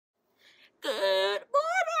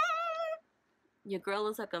Your girl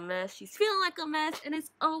looks like a mess. She's feeling like a mess, and it's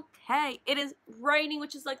okay. It is raining,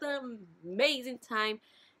 which is like the amazing time.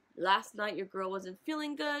 Last night, your girl wasn't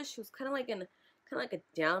feeling good. She was kind of like a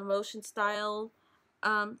down motion style.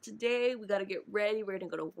 Today we gotta get ready. We're gonna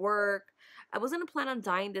go to work. I was gonna plan on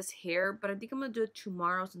dyeing this hair, but I think I'm gonna do it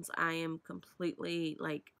tomorrow since I am completely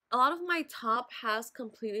like a lot of my top has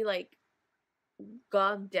completely like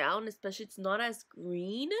gone down. Especially it's not as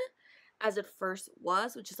green as it first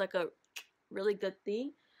was, which is like a really good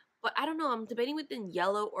thing. But I don't know, I'm debating within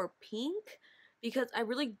yellow or pink because I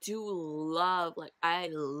really do love, like, I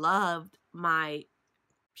loved my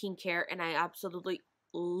pink hair, and I absolutely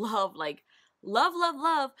love, like,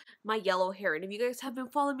 love my yellow hair. And if you guys have been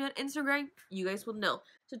following me on Instagram, you guys will know.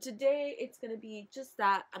 So today it's gonna be just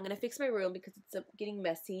that. I'm gonna fix my room because it's getting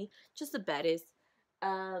messy. Just the bed is.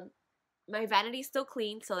 My vanity's still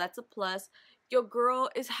clean, so that's a plus. Your girl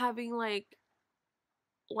is having like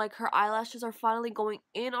her eyelashes are finally going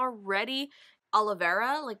in already. Aloe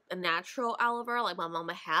vera, like a natural aloe vera, like my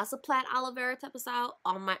mama has a plant aloe vera type of style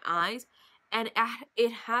on my eyes, and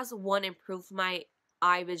it has improved my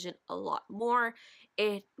eye vision a lot more.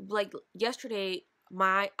 It, like, yesterday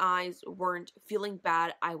my eyes weren't feeling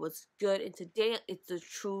bad, I was good, and today it's a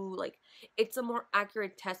true, like, it's a more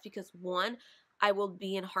accurate test because one, I will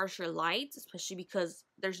be in harsher lights, especially because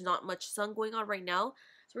there's not much sun going on right now.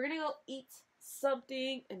 So we're gonna go eat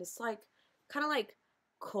something, and it's like kind of like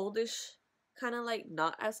coldish, kind of like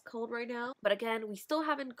not as cold right now, but again, we still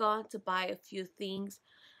haven't gone to buy a few things,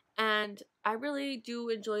 and I really do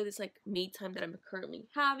enjoy this like me time that I'm currently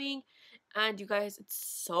having. And you guys,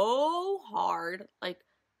 it's so hard, like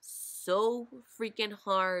so freaking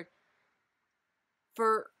hard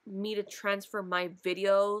for me to transfer my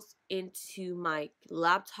videos into my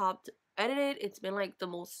laptop to edit it. It's been like the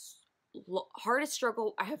most hardest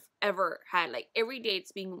struggle I have ever had. Like every day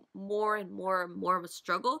it's being more and more and more of a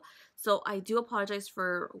struggle. So I do apologize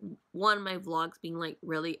for one, my vlogs being like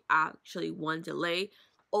really actually one delay.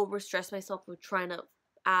 Overstressed myself with trying to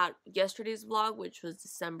add yesterday's vlog, which was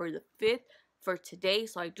December the 5th for today.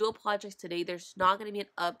 So I do apologize. Today there's not going to be an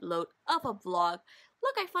upload of a vlog.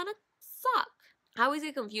 Look, I found a sock. I always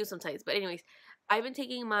get confused sometimes, but anyways, I've been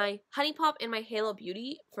taking my Honey Pop and my Halo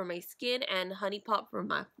Beauty for my skin and Honey Pop for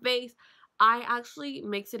my face. I actually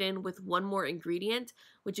mix it in with one more ingredient,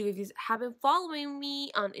 which if you have been following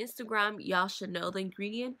me on Instagram, y'all should know the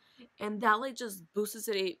ingredient, and that like just boosts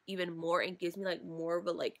it even more and gives me like more of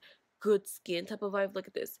a like good skin type of vibe. Look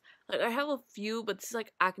at this. Like I have a few, but this is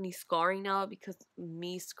like acne scarring now because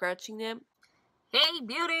me scratching them. Hey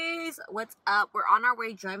beauties, what's up? We're on our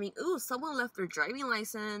way driving. Ooh, someone left their driving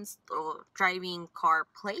license or driving car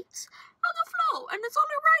plates on the floor, and it's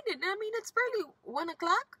only raining. I mean, it's barely 1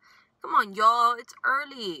 o'clock. Come on, y'all, it's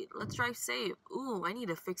early. Let's drive safe. Ooh, I need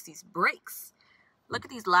to fix these brakes. Look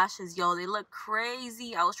at these lashes, y'all. They look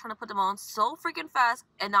crazy. I was trying to put them on so freaking fast,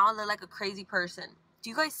 and now I look like a crazy person. Do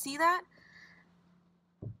you guys see that?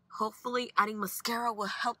 Hopefully adding mascara will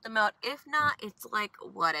help them out. If not, it's like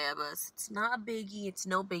whatever. It's not a biggie. It's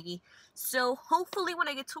no biggie. So hopefully when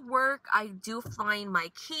I get to work, I do find my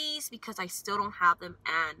keys because I still don't have them.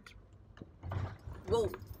 And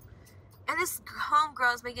whoa. And this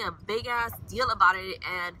homegirl is making a big ass deal about it,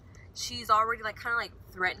 and she's already like kind of like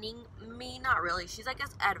threatening me. Not really. She's I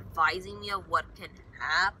guess advising me of what can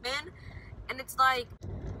happen. And it's like,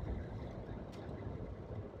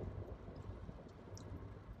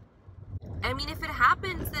 I mean, if it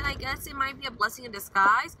happens, then I guess it might be a blessing in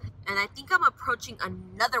disguise. And I think I'm approaching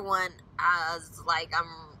another one as like I'm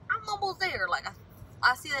almost there. Like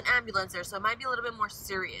I see an ambulance there, so it might be a little bit more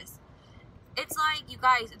serious. It's like, you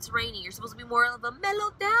guys, it's raining. You're supposed to be more of a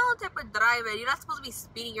mellow down type of driver. You're not supposed to be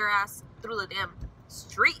speeding your ass through the damn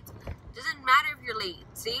street. Doesn't matter if you're late.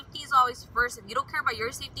 Safety is always first. If you don't care about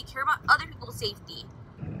your safety, care about other people's safety.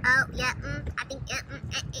 Oh yeah, I think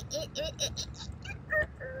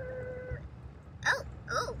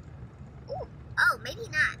Oh, maybe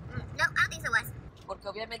not. No, I don't think so, Wes. Porque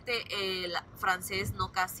obviamente el francés no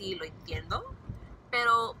casi lo entiendo,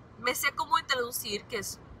 pero me sé cómo introducir, que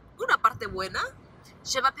es una parte buena.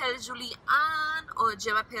 Je m'appelle Julianne, or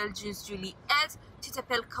je m'appelle Jewelsjulliet. Tu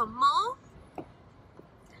t'appelles comment?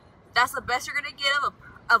 That's the best you're gonna get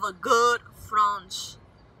of a good French.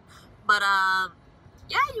 But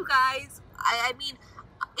yeah, you guys. I mean,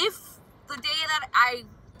 if the day that I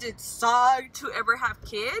decide to ever have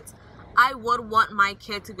kids, I would want my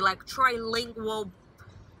kid to be like trilingual,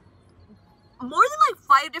 more than like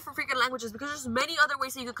 5 different freaking languages, because there's many other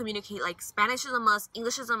ways that you can communicate. Like Spanish is a must,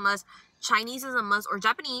 English is a must, Chinese is a must, or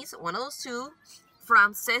Japanese, one of those two.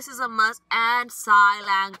 Francés is a must, and sign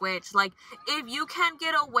language. Like, if you can't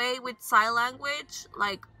get away with sign language,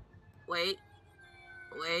 like, wait,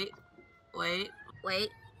 wait, wait, wait,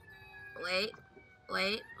 wait,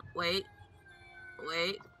 wait, wait,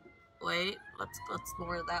 wait, wait. Let's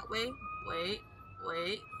more that way. Wait,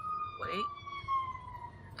 wait, wait.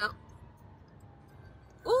 Oh.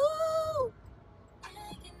 Ooh!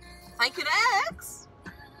 Thank you, X.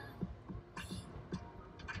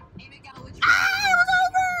 Ah, it was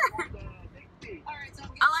over!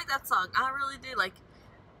 I like that song. I really do. Like,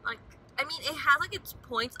 I mean, it has like its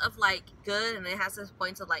points of like good, and it has its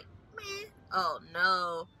points of like meh. Oh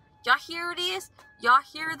no, y'all hear this? Y'all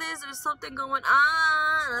hear this? There's something going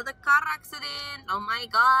on. Another car accident. Oh my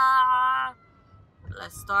god.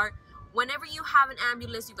 Let's start. Whenever you have an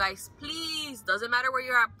ambulance, you guys, please, doesn't matter where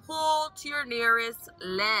you're at, pull to your nearest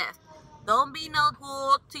left. Don't be no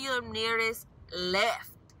pull to your nearest left.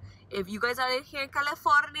 If you guys are here in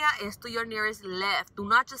California, it's to your nearest left. Do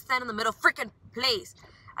not just stand in the middle freaking place.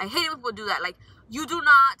 I hate it when people do that. Like, you do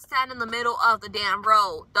not stand in the middle of the damn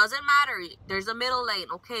road. Doesn't matter. There's a middle lane.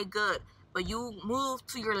 Okay, good. But you move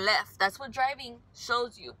to your left. That's what driving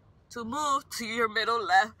shows you. To move to your middle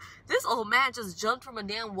left. This old man just jumped from a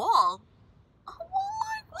damn wall. Oh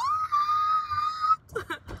my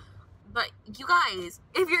god. But you guys,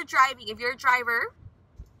 if you're driving, if you're a driver,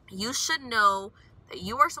 you should know that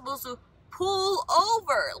you are supposed to pull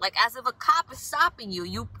over. Like, as if a cop is stopping you,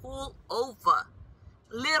 you pull over.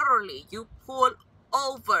 Literally, you pull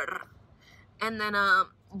over. And then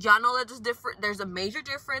y'all know that there's a major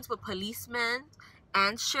difference with policemen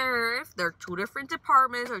and sheriff. They're two different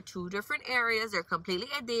departments or two different areas. They're completely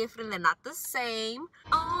different. They're not the same.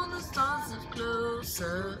 All the stars are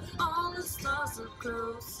closer. All the stars are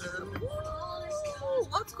closer. Woo!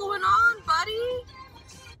 What's going on, buddy?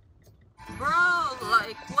 Bro,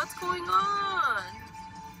 like, what's going on?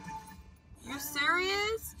 You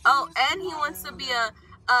serious? Oh, and he wants to be a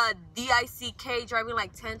DICK, driving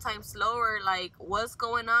like 10 times slower. Like, what's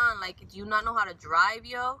going on? Like, do you not know how to drive,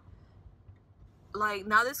 yo? Like,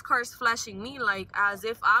 now this car is flashing me like as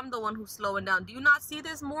if I'm the one who's slowing down. Do you not see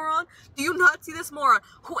this, moron? Do you not see this, moron?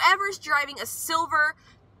 Whoever's driving a silver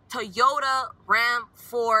Toyota Ram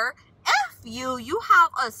 4, F you. You have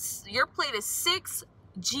your plate is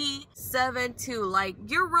 6G72. Like,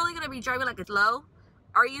 you're really gonna be driving like it's low?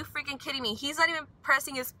 Are you freaking kidding me? He's not even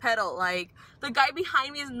pressing his pedal. Like, the guy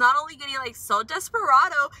behind me is not only getting like so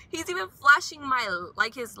desperado, he's even flashing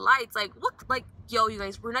his lights. Like, what? Like, yo, you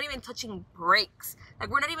guys, we're not even touching brakes. Like,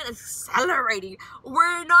 we're not even accelerating.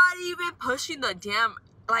 We're not even pushing the damn,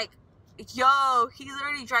 like, yo, he's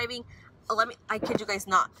already driving, I kid you guys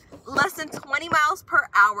not, less than 20 miles per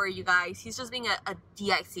hour, you guys. He's just being a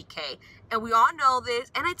DICK. And we all know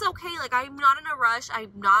this, and it's okay. Like, I'm not in a rush.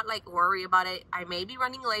 I'm not, like, worried about it. I may be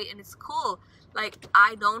running late, and it's cool. Like,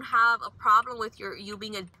 I don't have a problem with you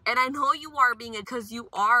being and I know you are being because you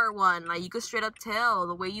are one. Like, you could straight up tell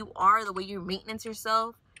the way you are, the way you maintenance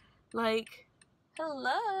yourself. Like,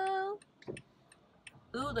 hello.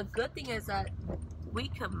 Ooh, the good thing is that we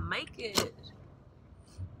can make it.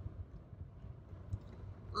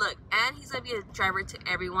 Look, and he's gonna be a driver to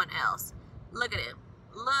everyone else. Look at him.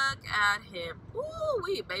 Look at him. Ooh,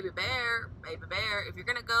 wee, baby bear. Baby bear. If you're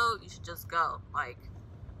gonna go, you should just go. Like,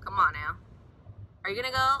 come on now. Are you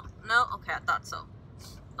gonna go? No? Okay, I thought so.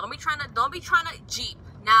 Don't be trying to Jeep.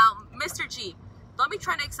 Now, Mr. Jeep, don't be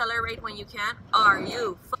trying to accelerate when you can't. Are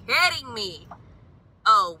you kidding me?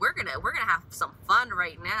 Oh, we're gonna have some fun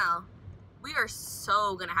right now. We are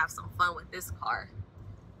so gonna have some fun with this car.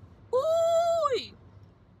 Ooh!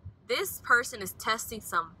 This person is testing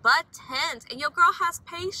some buttons, and your girl has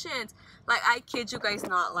patience. Like, I kid you guys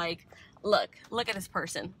not. Like, look at this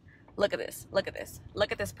person. Look at this. Look at this.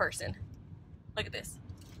 Look at this person. Look at this.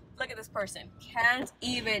 Look at this person. Can't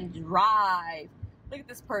even drive. Look at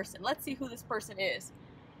this person. Let's see who this person is.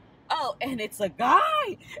 Oh, and it's a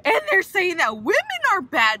guy. And they're saying that women are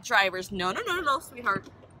bad drivers. No, sweetheart.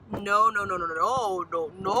 No.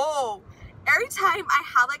 Every time I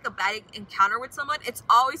have like a bad encounter with someone, it's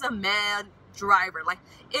always a man driver. Like,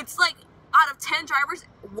 it's like out of 10 drivers,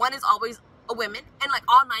 one is always a woman, and like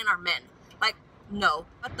all 9 are men. Like, no,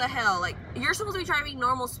 what the hell? Like, you're supposed to be driving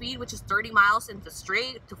normal speed, which is 30 miles in the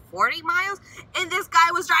straight to 40 miles, and this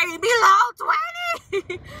guy was driving below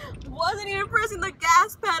 20. Wasn't even pressing the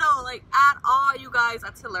gas pedal, like, at all, you guys.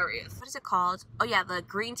 That's hilarious. What is it called? Oh yeah, the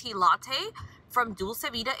green tea latte from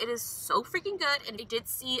Jewelsjulliet. It is so freaking good. And I did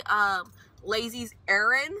see Lazy's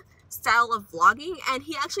Aaron style of vlogging, and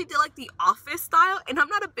he actually did like the Office style, and I'm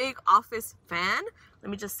not a big Office fan. Let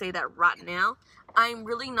me just say that right now. I'm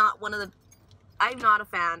really not I'm not a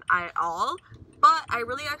fan at all, But I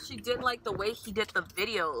really actually did like the way he did the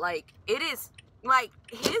video. Like, it is, like,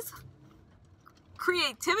 his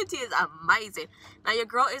creativity is amazing. Now, your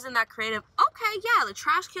girl isn't that creative. Okay, yeah, the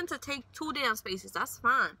trash can to take 2 damn spaces. That's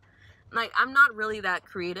fine. Like, I'm not really that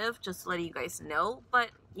creative, just letting you guys know. But,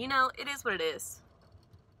 you know, it is what it is.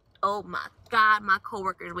 Oh my God, my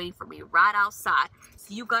coworker is waiting for me right outside.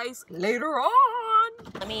 See you guys later on.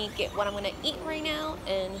 Let me get what I'm gonna eat right now,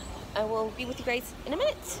 and I will be with you guys in a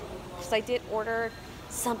minute. Because I did order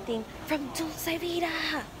something from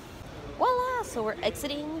Jewelsjulliet. Voila! So we're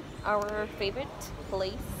exiting our favorite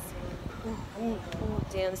place. Ooh,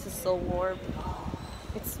 damn, this is so warm.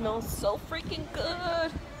 It smells so freaking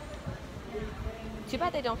good. Too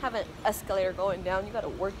bad they don't have an escalator going down. You gotta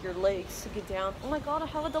work your legs to get down. Oh my God, I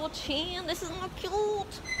have a double chin. This is not cute.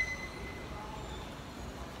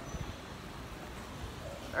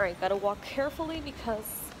 Alright, gotta walk carefully because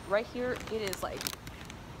right here it is like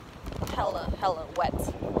hella wet.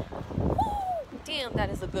 Woo! Damn, that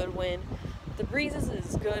is a good wind. The breezes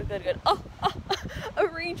is good. Oh, a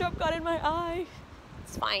raindrop got in my eye.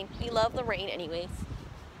 It's fine. We love the rain anyways.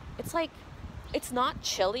 It's like, it's not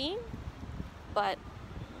chilly, but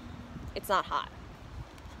it's not hot.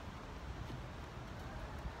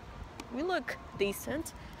 We look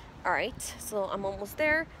decent. All right, so I'm almost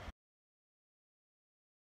there.